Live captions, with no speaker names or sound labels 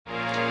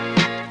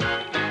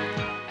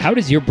How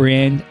does your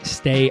brand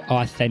stay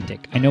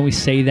authentic? I know we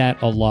say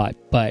that a lot,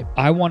 but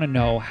I want to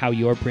know how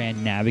your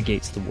brand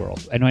navigates the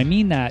world. And I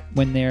mean that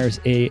when there's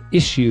an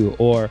issue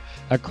or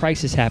a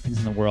crisis happens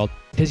in the world,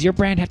 does your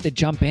brand have to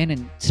jump in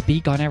and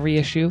speak on every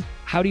issue?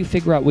 How do you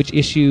figure out which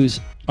issues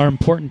are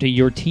important to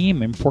your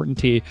team, important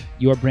to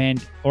your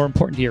brand, or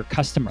important to your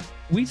customer?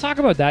 We talk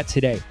about that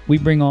today. We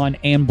bring on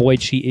Ann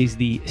Boyd. She is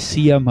the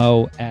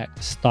CMO at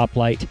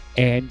Stoplight.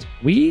 And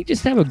we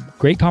just have a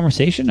great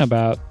conversation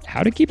about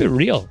how to keep it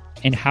real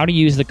and how to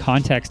use the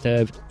context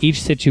of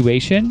each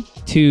situation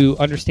to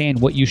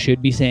understand what you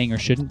should be saying or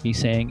shouldn't be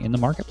saying in the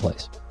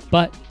marketplace.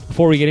 But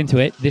before we get into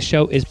it, this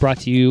show is brought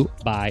to you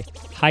by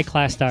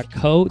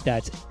highclass.co.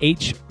 That's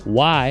hyclass.co,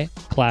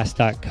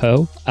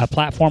 a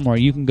platform where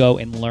you can go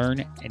and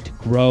learn and to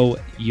grow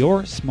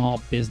your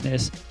small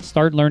business.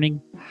 Start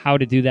learning how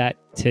to do that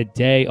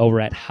today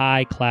over at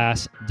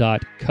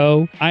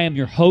highclass.co. I am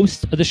your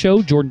host of the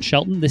show, Jordan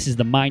Shelton. This is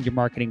the Mind Your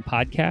Marketing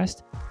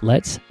podcast.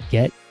 Let's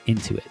get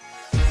into it.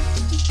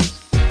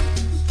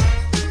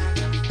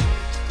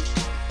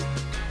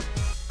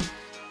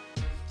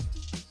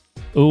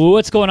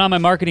 What's going on, my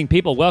marketing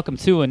people? Welcome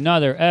to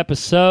another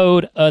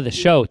episode of the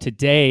show.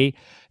 Today,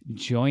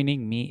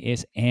 joining me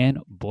is Ann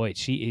Boyd.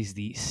 She is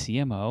the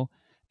CMO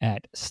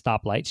at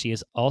Stoplight. She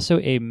is also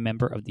a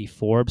member of the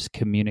Forbes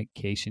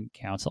Communication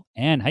Council.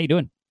 Ann, how you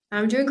doing?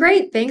 I'm doing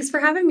great. Thanks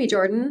for having me,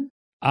 Jordan.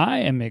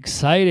 I am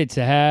excited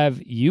to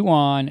have you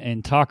on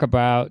and talk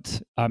about,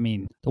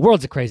 the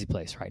world's a crazy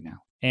place right now.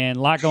 And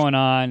a lot going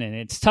on, and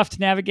it's tough to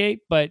navigate,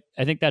 but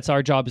I think that's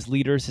our job as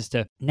leaders, is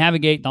to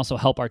navigate and also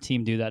help our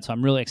team do that. So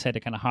I'm really excited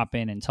to kind of hop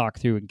in and talk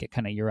through and get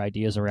kind of your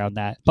ideas around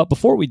that. But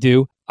before we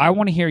do, I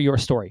want to hear your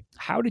story.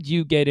 How did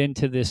you get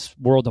into this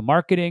world of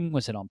marketing?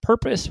 Was it on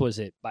purpose? Was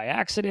it by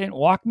accident?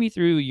 Walk me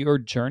through your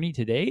journey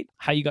to date,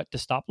 how you got to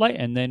Stoplight,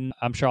 and then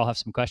I'm sure I'll have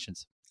some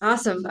questions.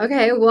 Awesome.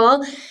 Okay.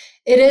 Well,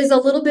 it is a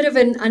little bit of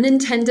an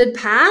unintended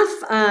path,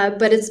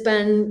 but it's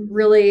been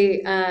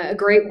really a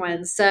great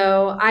one.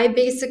 So I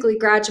basically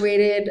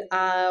graduated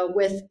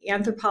with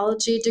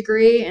anthropology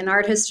degree and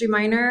art history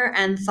minor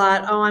and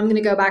thought, I'm going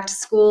to go back to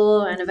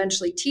school and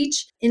eventually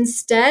teach.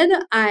 Instead,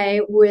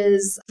 I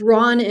was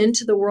drawn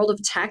into the world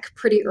of tech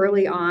pretty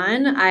early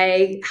on.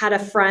 I had a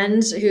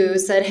friend who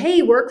said,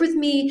 hey, work with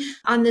me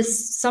on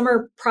this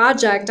summer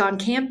project on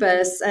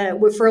campus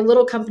for a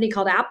little company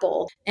called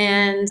Apple.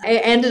 And I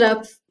ended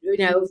up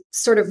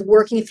sort of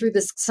working through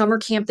this summer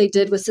camp they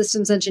did with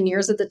systems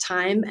engineers at the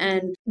time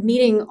and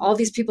meeting all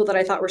these people that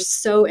I thought were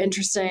so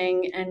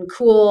interesting and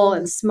cool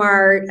and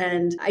smart.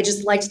 And I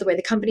just liked the way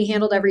the company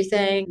handled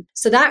everything.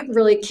 So that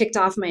really kicked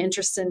off my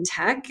interest in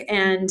tech.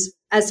 And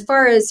as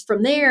far as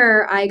from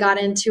there, I got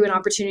into an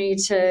opportunity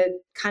to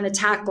kind of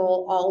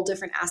tackle all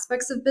different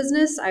aspects of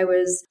business. I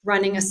was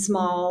running a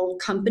small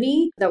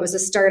company that was a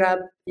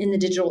startup in the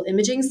digital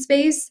imaging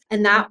space,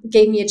 and that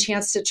gave me a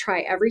chance to try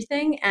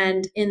everything.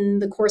 And in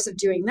the course of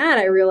doing that,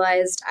 I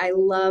realized I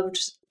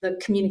loved the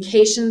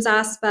communications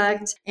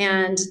aspect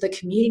and the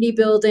community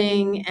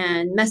building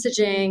and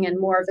messaging and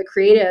more of the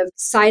creative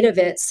side of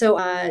it. So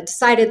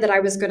decided that I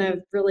was going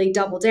to really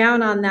double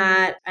down on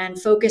that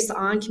and focus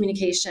on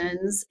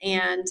communications,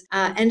 and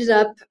ended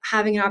up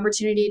having an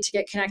opportunity to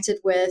get connected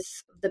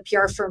with the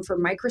PR firm for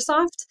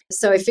Microsoft.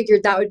 So I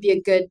figured that would be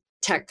a good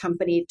tech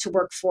company to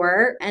work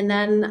for. And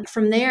then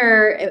from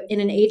there, in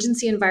an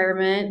agency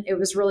environment, it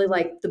was really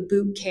like the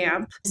boot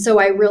camp. So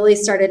I really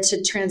started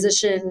to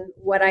transition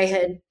what I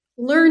had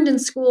learned in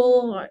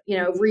school,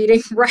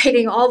 reading,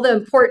 writing, all the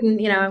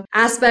important,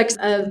 aspects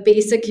of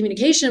basic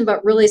communication,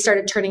 but really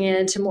started turning it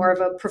into more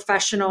of a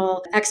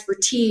professional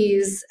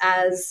expertise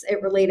as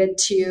it related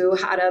to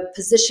how to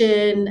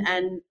position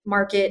and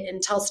market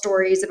and tell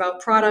stories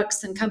about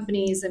products and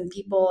companies and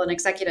people and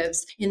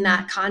executives in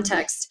that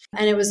context.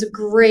 And it was a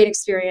great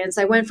experience.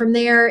 I went from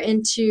there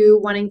into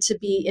wanting to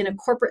be in a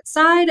corporate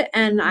side,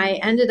 and I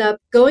ended up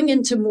going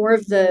into more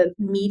of the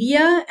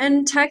media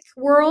and tech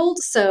world.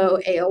 So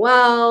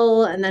AOL,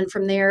 and then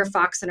from there,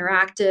 Fox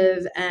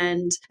Interactive,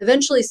 and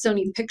eventually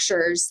Sony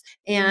Pictures.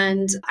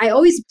 And I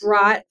always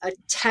brought a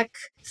tech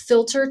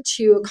filter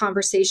to a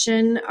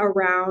conversation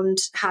around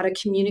how to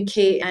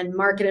communicate and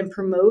market and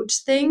promote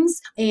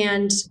things,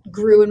 and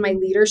grew in my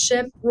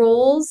leadership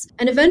roles.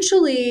 And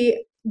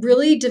eventually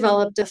really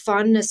developed a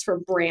fondness for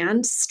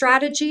brand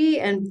strategy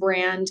and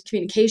brand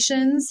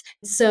communications.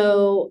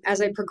 So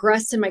as I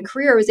progressed in my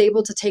career, I was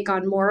able to take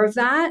on more of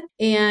that.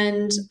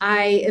 And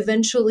I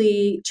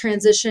eventually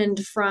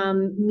transitioned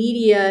from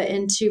media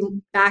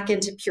back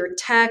into pure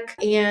tech.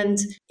 And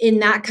in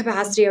that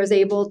capacity, I was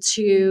able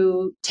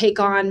to take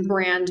on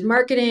brand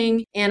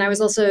marketing. And I was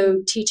also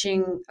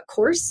teaching a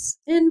course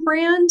in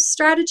brand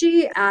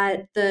strategy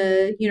at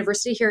the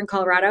university here in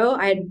Colorado.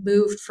 I had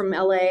moved from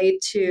LA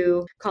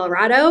to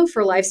Colorado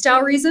for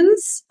lifestyle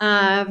reasons,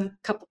 a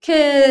couple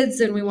kids,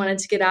 and we wanted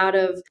to get out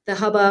of the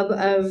hubbub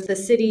of the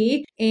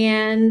city.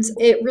 And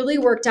it really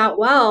worked out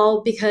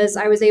well because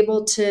I was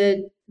able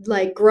to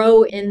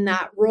grow in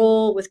that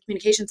role with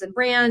communications and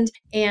brand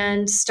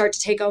and start to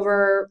take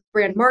over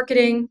brand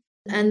marketing.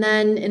 and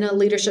then in a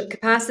leadership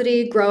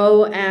capacity,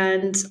 grow.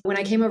 And when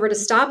I came over to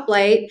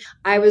Stoplight,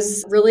 I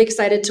was really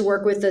excited to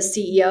work with the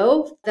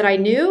CEO that I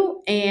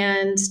knew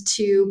and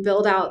to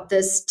build out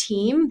this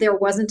team. There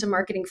wasn't a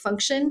marketing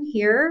function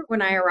here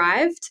when I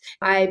arrived.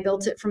 I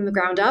built it from the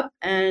ground up,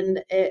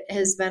 and it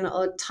has been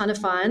a ton of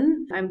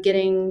fun. I'm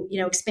getting,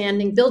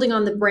 expanding, building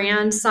on the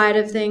brand side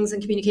of things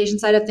and communication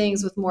side of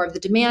things with more of the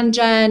demand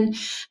gen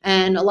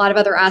and a lot of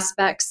other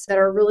aspects that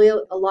are really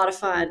a lot of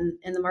fun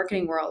in the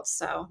marketing world.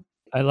 So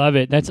I love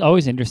it. That's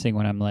always interesting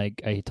when I'm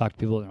like, I talk to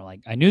people and they're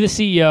like, I knew the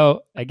CEO,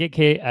 I get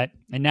Kate,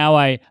 and now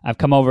I've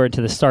come over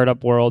into the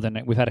startup world, and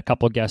we've had a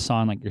couple of guests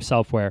on like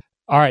yourself where,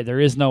 all right, there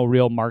is no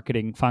real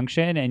marketing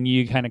function, and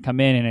you kind of come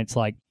in and it's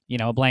like,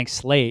 a blank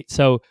slate.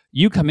 So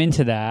you come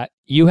into that,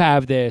 you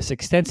have this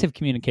extensive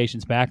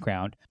communications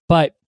background,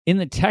 but in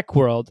the tech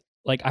world,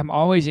 like I'm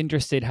always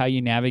interested how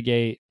you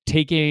navigate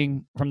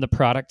taking from the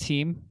product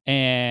team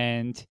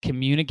and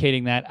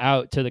communicating that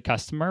out to the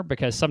customer,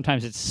 because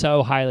sometimes it's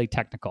so highly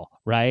technical,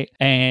 right?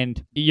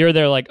 And you're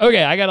there like,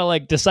 okay, I got to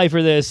like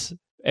decipher this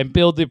and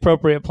build the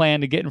appropriate plan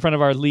to get in front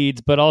of our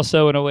leads, but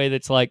also in a way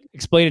that's like,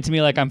 explain it to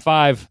me like I'm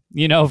 5,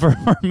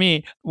 for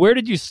me. Where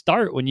did you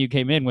start when you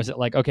came in? Was it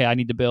like, okay, I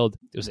need to build,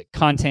 was it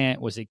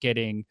content? Was it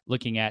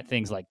looking at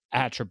things like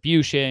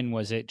attribution?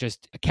 Was it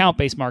just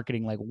account-based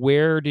marketing? Like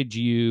where did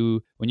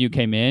you, when you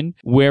came in,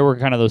 where were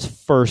kind of those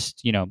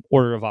first,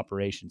 order of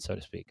operations, so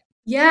to speak?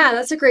 Yeah,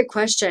 that's a great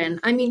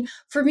question. I mean,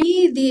 for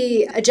me,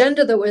 the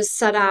agenda that was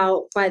set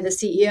out by the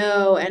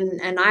CEO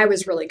and I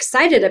was really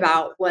excited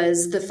about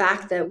was the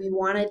fact that we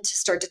wanted to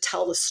start to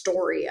tell the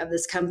story of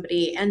this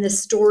company and the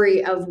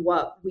story of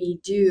what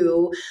we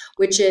do,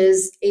 which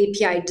is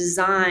API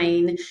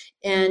design.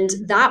 And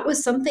that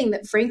was something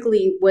that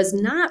frankly was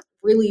not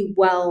really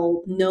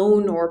well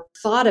known or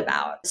thought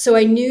about. So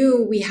I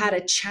knew we had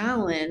a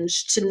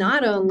challenge to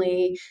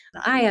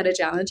I had a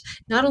challenge,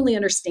 not only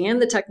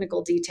understand the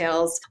technical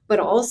details, but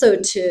also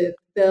to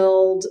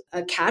build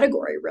a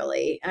category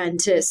really and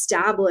to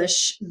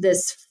establish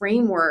this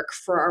framework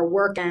for our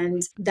work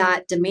and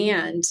that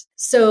demand.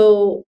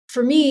 So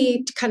for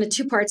me, kind of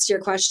 2 parts to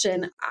your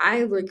question,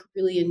 I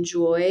really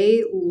enjoy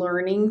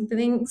learning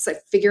things,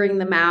 like figuring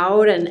them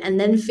out and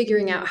then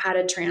figuring out how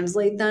to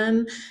translate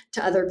them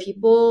to other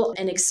people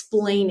and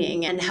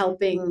explaining and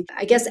helping,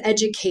 I guess,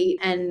 educate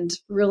and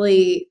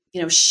really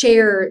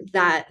share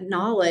that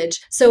knowledge.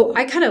 So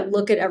I kind of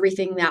look at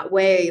everything that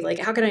way. Like,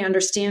 how can I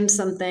understand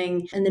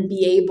something and then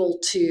be able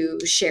to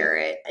share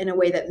it in a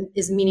way that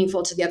is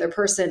meaningful to the other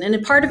person? And a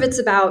part of it's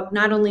about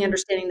not only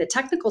understanding the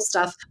technical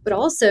stuff, but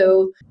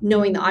also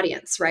knowing the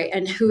audience, right?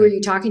 And who are you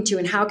talking to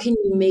and how can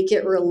you make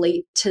it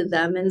relate to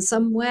them in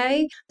some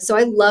way? So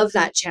I love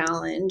that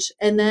challenge.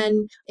 And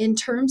then in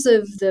terms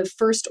of the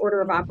first order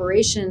of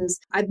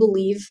operations, I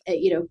believe,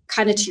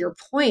 kind of to your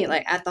point,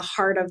 like at the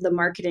heart of the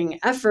marketing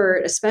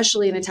effort, especially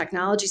in a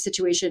technology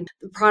situation,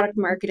 the product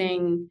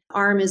marketing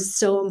arm is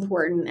so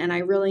important. And I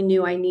really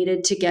knew I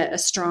needed to get a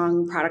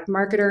strong product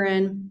marketer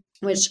in,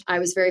 which I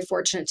was very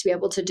fortunate to be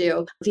able to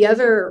do. The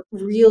other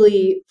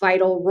really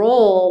vital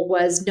role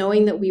was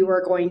knowing that we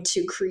were going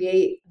to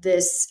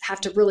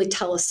have to really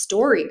tell a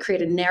story,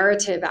 create a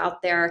narrative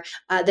out there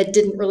that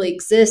didn't really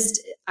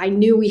exist. I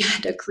knew we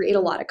had to create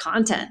a lot of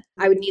content.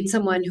 I would need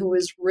someone who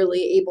was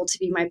really able to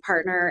be my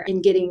partner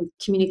in getting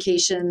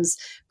communications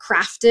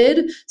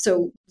crafted,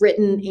 so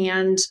written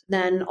and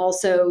then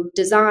also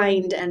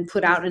designed and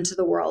put out into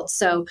the world.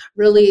 So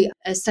really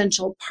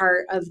essential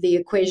part of the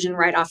equation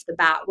right off the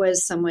bat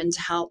was someone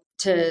to help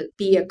to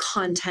be a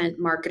content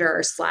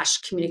marketer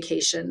 /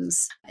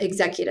 communications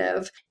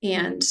executive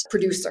and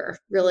producer.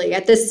 Really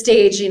at this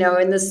stage,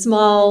 in the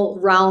small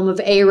realm of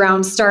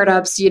A-round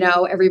startups,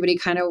 everybody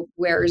kind of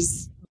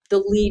wears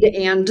the lead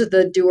and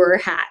the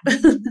doer hat.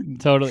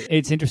 Totally.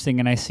 It's interesting.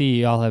 And I see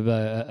you all have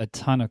a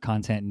ton of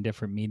content in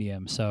different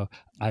mediums. So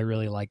I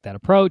really like that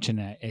approach. And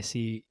I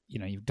see,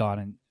 you've gone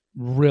and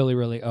really,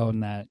 really own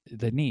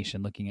the niche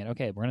and looking at,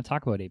 okay, we're going to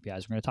talk about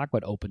APIs. We're going to talk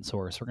about open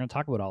source. We're going to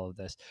talk about all of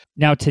this.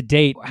 Now, to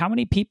date, how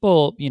many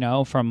people,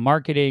 from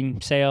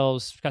marketing,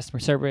 sales, customer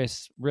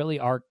service really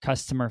are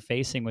customer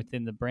facing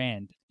within the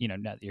brand?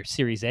 Your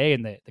Series A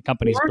and the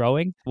company's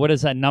growing. What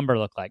does that number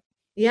look like?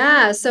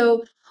 Yeah.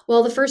 So,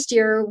 the first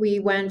year we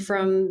went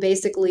from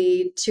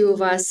basically 2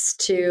 of us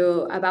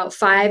to about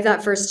 5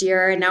 that first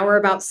year. And now we're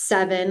about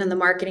 7 in the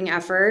marketing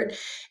effort.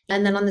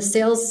 And then on the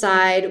sales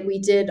side, we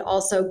did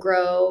also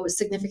grow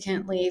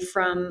significantly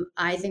from,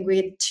 I think we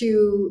had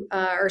 2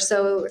 or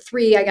so,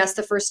 3, I guess,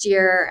 the first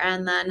year,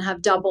 and then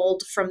have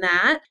doubled from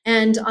that.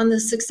 And on the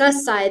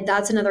success side,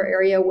 that's another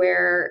area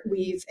where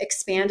we've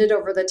expanded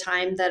over the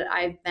time that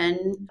I've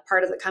been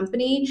part of the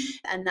company.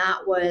 And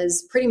that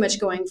was pretty much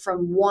going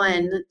from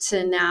 1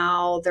 to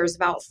now there's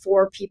about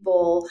 4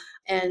 people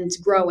and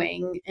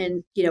growing,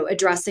 and,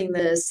 addressing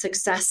the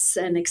success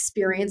and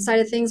experience side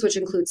of things, which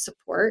includes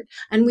support.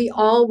 And we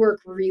all work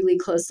really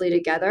closely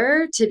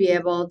together to be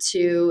able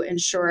to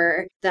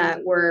ensure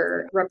that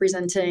we're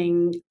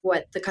representing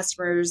what the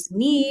customers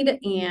need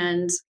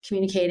and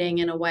communicating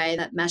in a way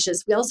that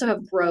meshes. We also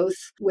have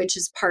growth, which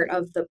is part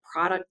of the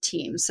product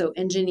team. So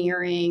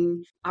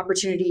engineering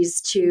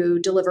opportunities to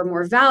deliver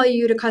more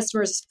value to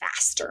customers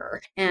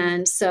faster.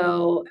 And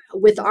so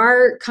with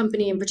our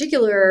company in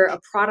particular, a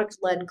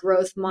product-led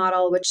growth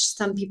model, which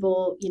some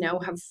people,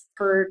 have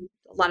heard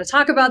a lot of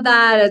talk about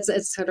that.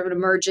 It's sort of an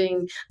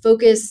emerging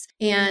focus.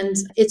 And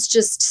it's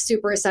just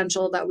super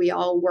essential that we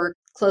all work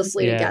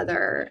closely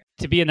together.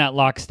 To be in that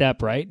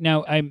lockstep, right?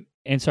 Now,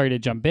 and sorry to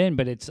jump in,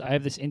 but I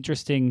have this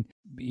interesting,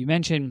 you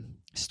mentioned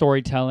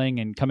storytelling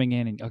and coming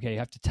in and, okay, you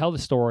have to tell the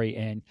story.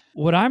 And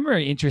what I'm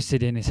very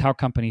interested in is how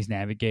companies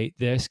navigate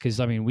this.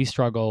 Cause we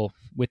struggle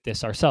with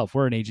this ourselves.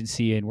 We're an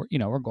agency and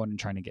we're going and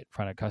trying to get in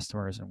front of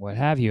customers and what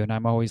have you. And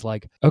I'm always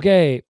like,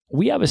 okay,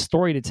 we have a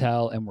story to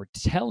tell and we're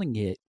telling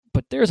it,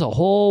 but there's a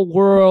whole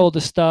world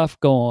of stuff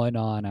going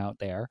on out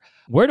there.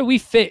 Where do we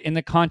fit in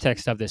the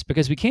context of this?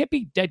 Because we can't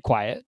be dead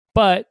quiet,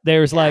 but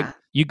there's like,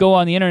 you go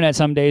on the internet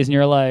some days and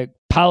you're like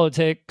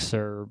politics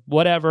or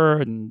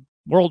whatever, and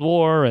World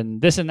War and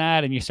this and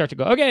that, and you start to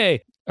go,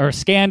 okay, or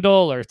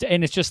scandal,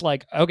 and it's just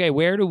like, okay,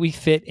 where do we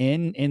fit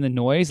in the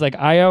noise? Like,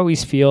 I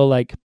always feel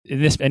like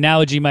this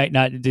analogy might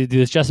not do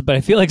this justice, but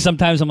I feel like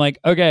sometimes I'm like,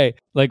 okay,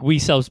 like we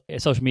sell a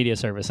social media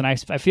service, and I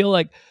feel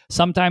like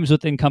sometimes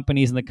within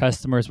companies and the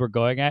customers we're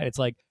going at, it's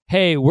like,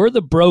 hey, we're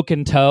the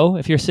broken toe.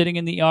 If you're sitting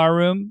in the ER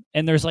room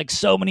and there's like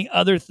so many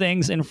other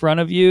things in front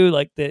of you,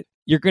 like that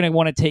you're going to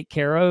want to take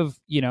care of,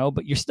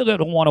 but you're still going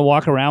to want to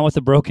walk around with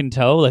a broken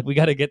toe. Like, we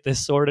got to get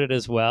this sorted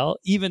as well,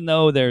 even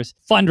though there's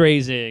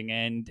fundraising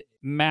and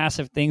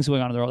massive things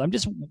going on in the world. I'm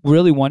just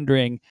really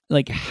wondering,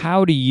 like,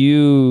 how do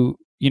you,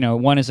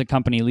 one as a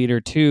company leader,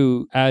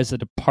 two as a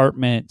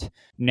department,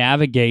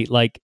 navigate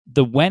like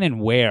the when and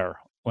where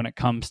when it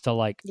comes to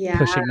like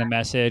pushing the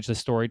message, the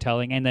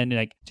storytelling, and then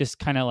like just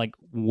kind of like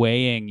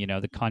weighing,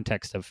 the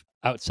context of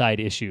outside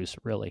issues,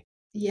 really.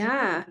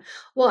 Yeah.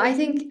 Well, I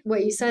think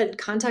what you said,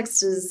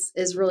 context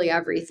is really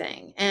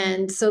everything.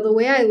 And so the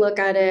way I look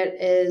at it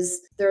is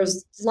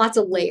there's lots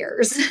of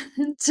layers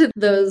to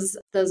those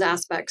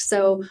aspects.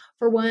 So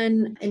for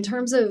one, in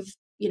terms of,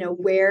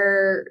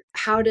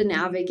 how to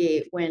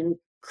navigate when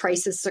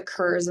crisis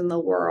occurs in the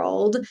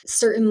world,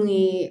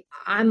 certainly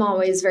I'm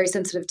always very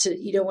sensitive to,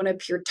 you don't want to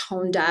appear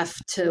tone deaf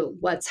to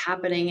what's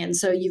happening. And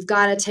so you've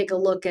got to take a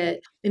look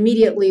at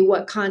immediately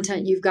what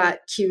content you've got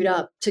queued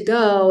up to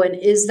go. And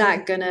is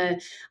that going to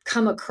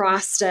come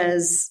across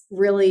as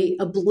really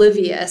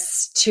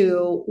oblivious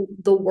to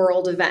the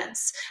world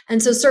events?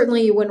 And so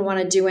certainly you wouldn't want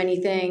to do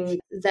anything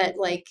that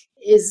like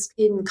is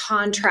in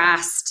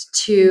contrast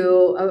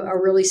to a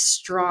really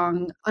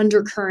strong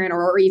undercurrent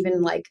or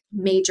even like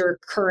major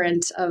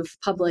current of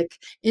public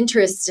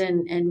interest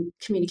and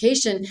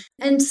communication.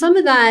 And some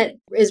of that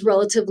is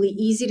relatively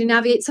easy to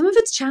navigate. Some of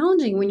it's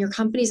challenging when your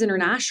company's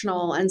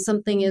international and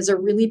something is a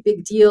really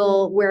big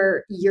deal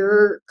where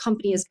your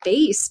company is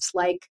based.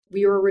 Like,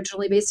 we were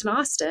originally based in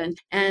Austin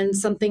and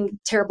something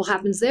terrible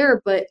happens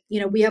there. But,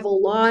 we have a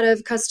lot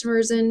of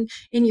customers in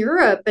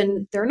Europe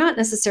and they're not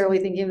necessarily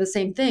thinking of the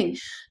same thing.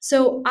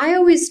 So I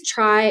always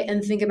try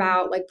and think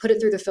about, like, put it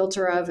through the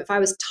filter of, if I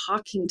was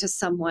talking to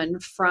someone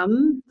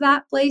from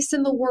that place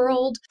in the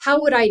world,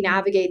 how would I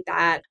navigate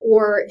that?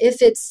 Or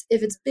if it's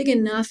big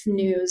enough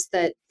news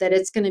that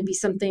it's going to be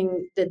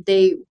something that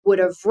they would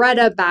have read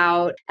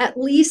about, at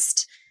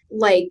least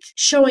like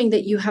showing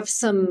that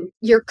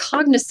you're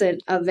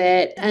cognizant of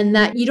it and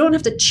that you don't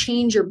have to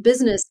change your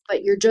business,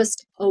 but you're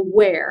just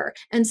aware.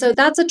 And so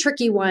that's a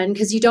tricky one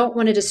because you don't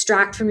want to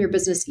distract from your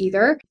business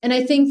either. And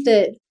I think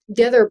that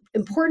the other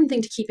important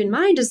thing to keep in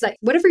mind is that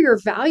whatever your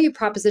value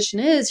proposition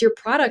is, your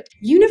product,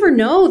 you never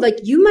know, like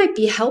you might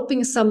be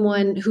helping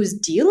someone who's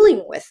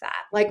dealing with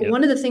that. Like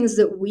one of the things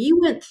that we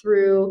went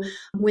through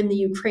when the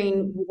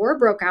Ukraine war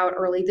broke out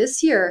early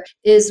this year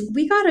is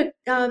we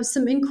got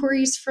some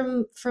inquiries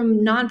from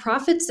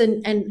nonprofits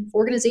and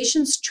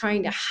organizations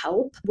trying to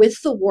help with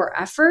the war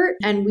effort.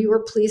 And we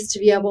were pleased to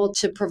be able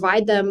to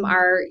provide them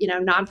our,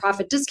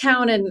 nonprofit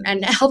discount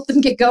and help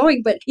them get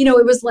going. But,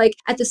 it was like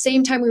at the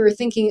same time we were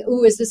thinking,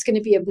 ooh, is this going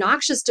to be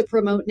obnoxious to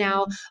promote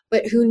now?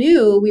 But who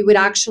knew we would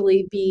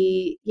actually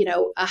be,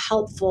 a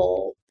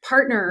helpful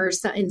partner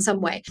in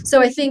some way.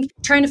 So I think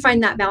trying to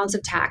find that balance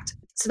of tact.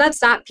 So that's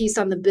that piece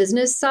on the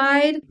business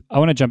side. I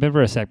want to jump in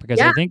for a sec because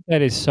I think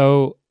that is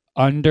so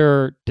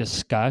under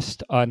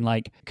discussed on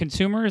like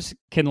consumers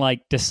can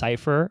like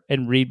decipher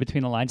and read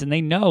between the lines and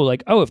they know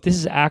like, oh, if this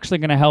is actually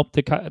going to help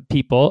the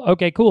people,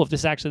 okay, cool. If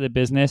this is actually the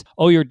business,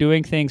 oh, you're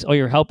doing things, oh,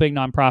 you're helping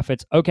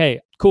nonprofits. Okay,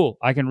 cool.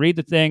 I can read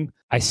the thing.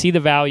 I see the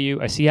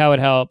value. I see how it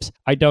helps.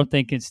 I don't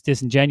think it's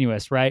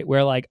disingenuous, right?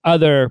 Where like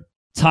other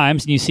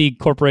times, and you see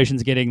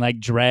corporations getting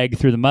like dragged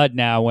through the mud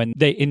now when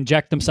they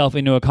inject themselves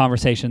into a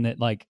conversation that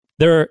like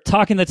they're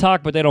talking the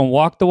talk, but they don't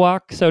walk the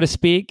walk, so to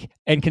speak.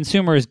 And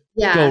consumers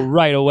go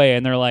right away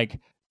and they're like,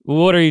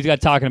 what are you guys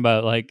talking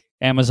about? Like,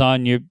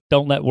 Amazon, you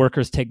don't let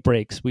workers take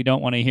breaks. We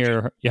don't want to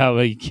hear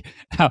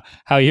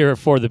how you're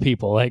for the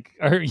people. Like,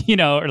 or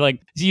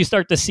like you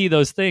start to see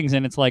those things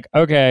and it's like,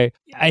 okay,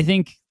 I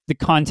think the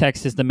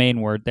context is the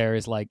main word there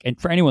is like, and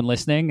for anyone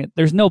listening,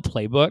 there's no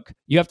playbook.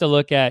 You have to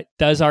look at,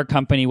 does our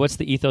company, what's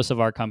the ethos of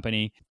our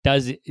company?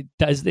 Does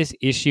this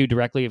issue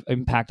directly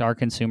impact our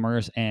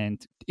consumers?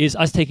 And is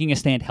us taking a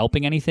stand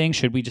helping anything?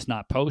 Should we just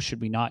not post?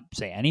 Should we not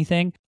say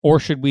anything? Or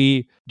should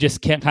we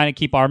just kind of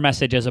keep our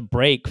message as a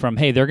break from,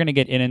 hey, they're going to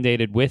get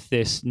inundated with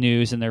this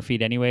news in their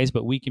feed anyways,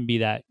 but we can be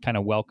that kind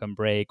of welcome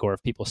break, or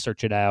if people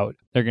search it out,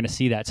 they're going to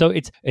see that. So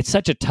it's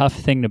such a tough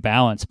thing to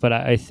balance, but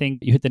I think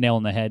you hit the nail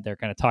on the head there,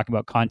 kind of talking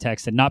about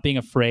context and not being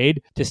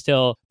afraid to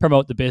still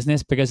promote the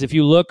business, because if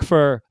you look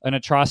for an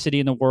atrocity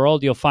in the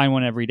world, you'll find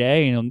one every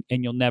day and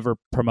you'll never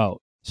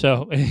promote.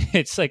 So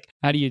it's like,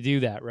 how do you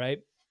do that, right?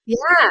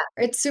 Yeah,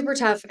 it's super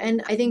tough.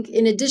 And I think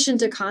in addition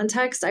to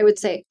context, I would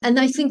say, and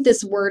I think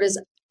this word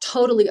is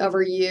totally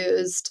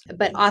overused,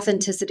 but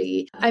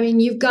authenticity. I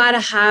mean, you've got to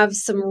have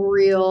some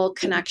real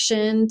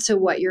connection to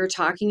what you're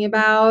talking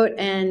about.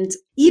 And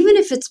even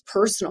if it's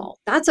personal,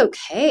 that's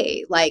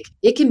okay. Like,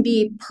 it can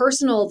be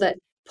personal that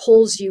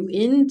pulls you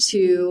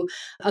into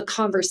a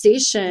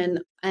conversation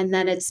and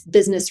then it's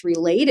business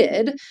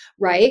related,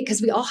 right?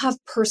 Because we all have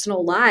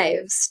personal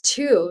lives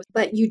too,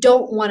 but you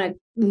don't want to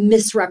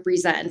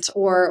misrepresent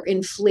or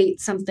inflate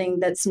something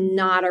that's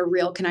not a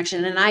real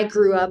connection. And I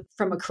grew up,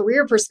 from a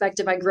career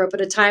perspective, I grew up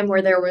at a time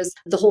where there was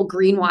the whole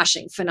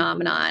greenwashing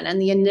phenomenon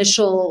and the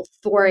initial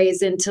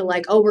forays into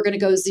like, oh, we're going to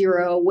go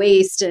zero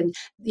waste and,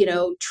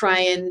 try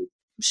and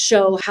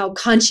show how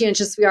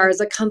conscientious we are as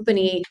a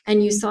company.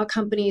 And you saw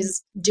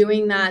companies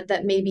doing that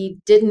maybe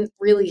didn't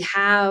really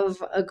have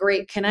a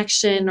great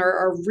connection or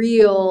a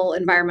real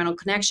environmental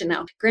connection.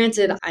 Now,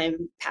 granted,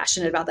 I'm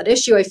passionate about that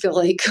issue. I feel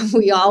like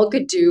we all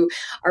could do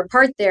our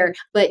part there.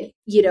 But,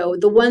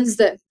 the ones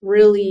that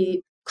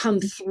really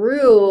come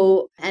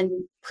through and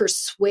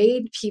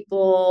persuade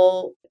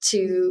people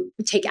to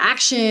take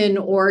action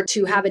or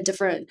to have a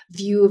different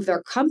view of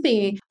their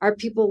company are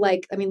people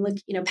like,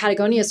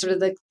 Patagonia is sort of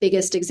the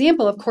biggest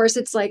example. Of course,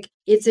 it's like,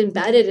 it's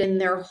embedded in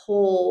their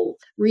whole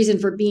reason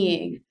for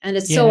being, and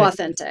it's so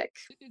authentic.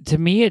 To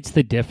me, it's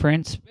the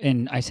difference,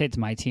 and I say it to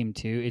my team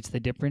too, it's the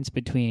difference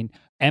between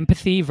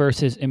empathy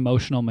versus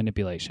emotional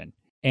manipulation.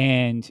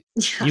 And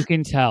you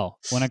can tell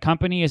when a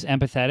company is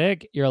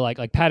empathetic, you're like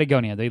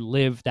Patagonia, they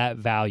live that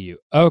value.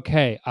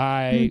 Okay,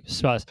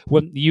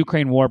 when the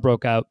Ukraine war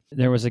broke out,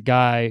 there was a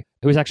guy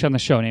who was actually on the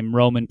show named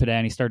Roman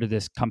Padan. He started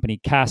this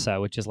company, Casa,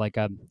 which is like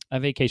a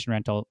vacation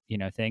rental,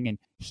 thing. And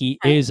he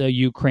is a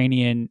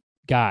Ukrainian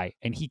guy.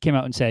 And he came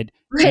out and said,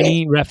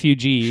 any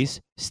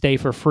refugees stay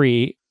for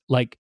free.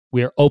 Like,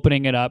 we're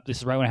opening it up. This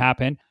is right when it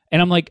happened.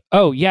 And I'm like,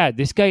 oh yeah,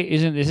 this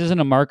isn't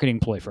a marketing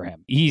ploy for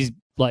him. He's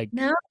like,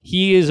 no.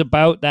 He is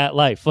about that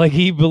life. Like,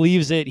 he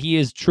believes it. He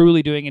is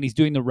truly doing it. He's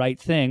doing the right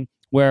thing.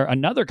 Where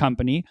another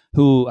company,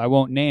 who I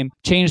won't name,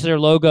 changed their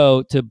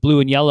logo to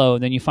blue and yellow.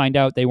 And then you find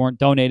out they weren't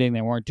donating.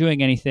 They weren't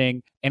doing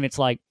anything. And it's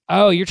like,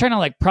 oh, you're trying to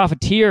like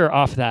profiteer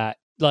off that.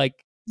 Like,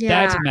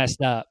 that's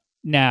messed up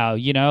now,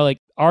 like,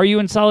 are you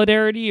in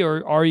solidarity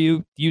or are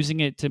you using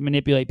it to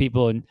manipulate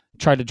people and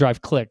try to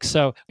drive clicks?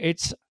 So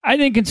I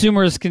think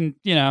consumers can,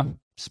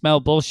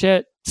 smell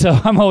bullshit. So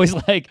I'm always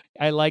like,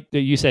 I like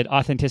that you said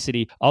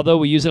authenticity. Although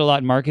we use it a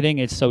lot in marketing,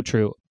 it's so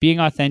true. Being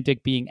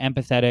authentic, being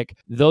empathetic,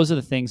 those are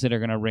the things that are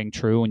going to ring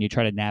true when you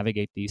try to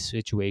navigate these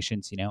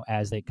situations,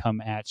 as they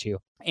come at you.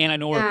 And I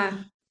know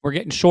we're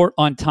getting short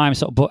on time.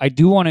 So, but I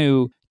do want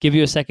to give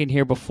you a second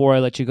here before I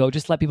let you go.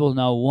 Just let people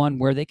know, one,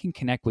 where they can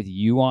connect with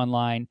you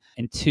online,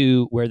 and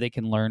two, where they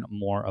can learn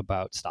more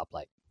about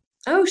Stoplight.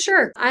 Oh,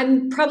 sure.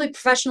 I'm probably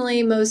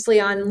professionally mostly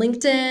on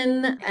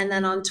LinkedIn and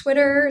then on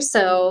Twitter.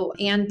 So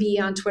Ann B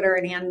on Twitter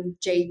and Ann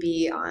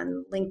JB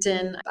on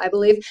LinkedIn, I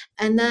believe.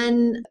 And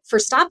then for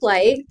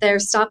Stoplight,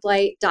 there's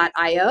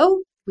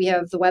stoplight.io. We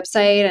have the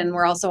website, and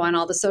we're also on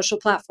all the social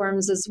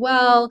platforms as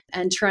well,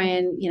 and try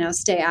and,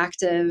 stay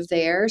active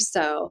there.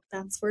 So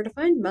that's where to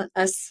find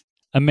us.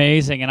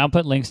 Amazing. And I'll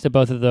put links to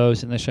both of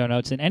those in the show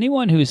notes. And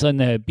anyone who's in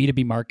the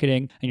B2B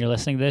marketing and you're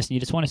listening to this and you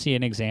just want to see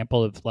an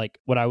example of like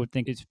what I would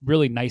think is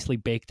really nicely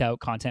baked out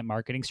content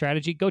marketing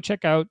strategy, go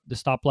check out the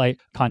Stoplight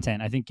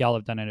content. I think y'all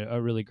have done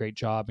a really great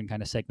job in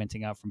kind of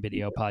segmenting out from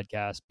video,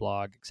 podcast,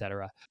 blog,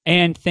 etc.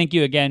 And thank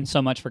you again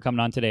so much for coming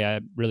on today. I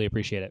really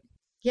appreciate it.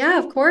 Yeah,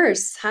 of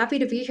course. Happy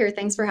to be here.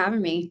 Thanks for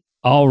having me.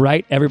 All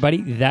right,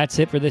 everybody. That's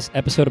it for this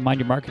episode of Mind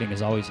Your Marketing.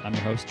 As always, I'm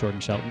your host, Jordan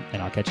Shelton,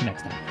 and I'll catch you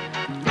next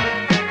time.